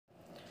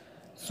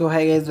So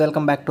hi guys,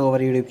 welcome back to our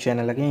YouTube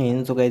channel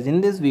again. So guys,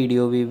 in this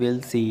video we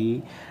will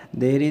see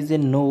there is a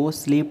no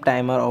sleep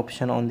timer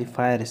option on the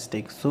Fire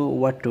Stick. So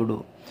what to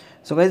do?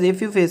 So guys, if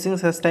you're facing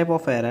such type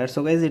of error,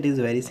 so guys it is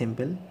very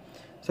simple.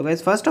 So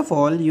guys, first of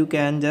all you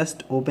can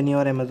just open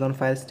your Amazon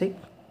Fire Stick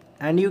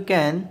and you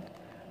can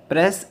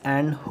press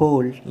and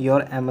hold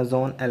your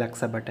Amazon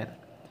Alexa button.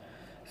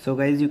 So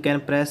guys, you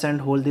can press and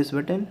hold this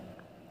button,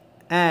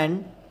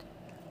 and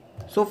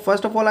so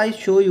first of all I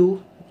show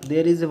you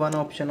there is one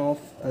option of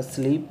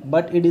sleep,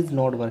 but it is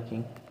not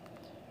working.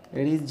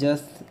 It is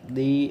just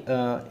the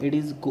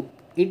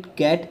it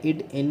get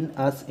it in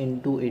us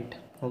into it.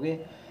 Okay,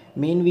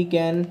 mean we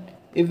can,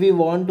 if we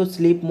want to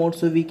sleep mode,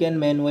 so we can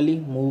manually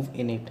move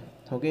in it.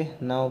 Okay,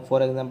 now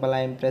for example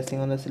I am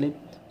pressing on the sleep,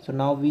 so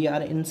now we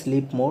are in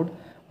sleep mode,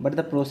 but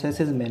the process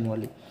is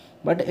manually.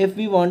 But if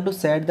we want to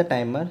set the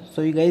timer,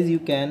 so you guys, you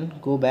can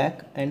go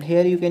back and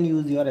here you can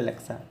use your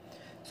Alexa.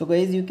 So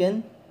guys, you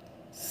can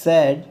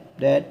said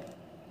that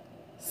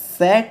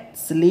set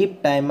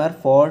sleep timer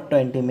for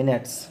 20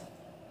 minutes.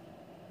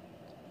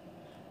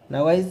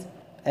 Now guys,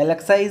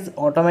 Alexa is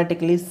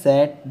automatically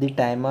set the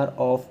timer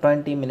of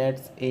 20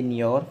 minutes in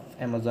your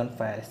Amazon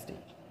Fire Stick.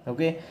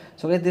 Okay,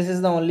 so guys, this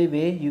is the only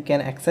way you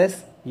can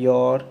access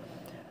your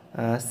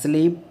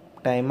sleep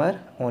timer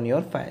on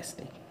your Fire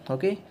Stick.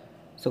 Okay,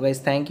 so guys,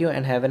 thank you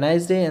and have a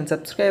nice day, and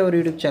subscribe our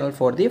YouTube channel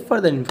for the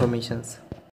further informations.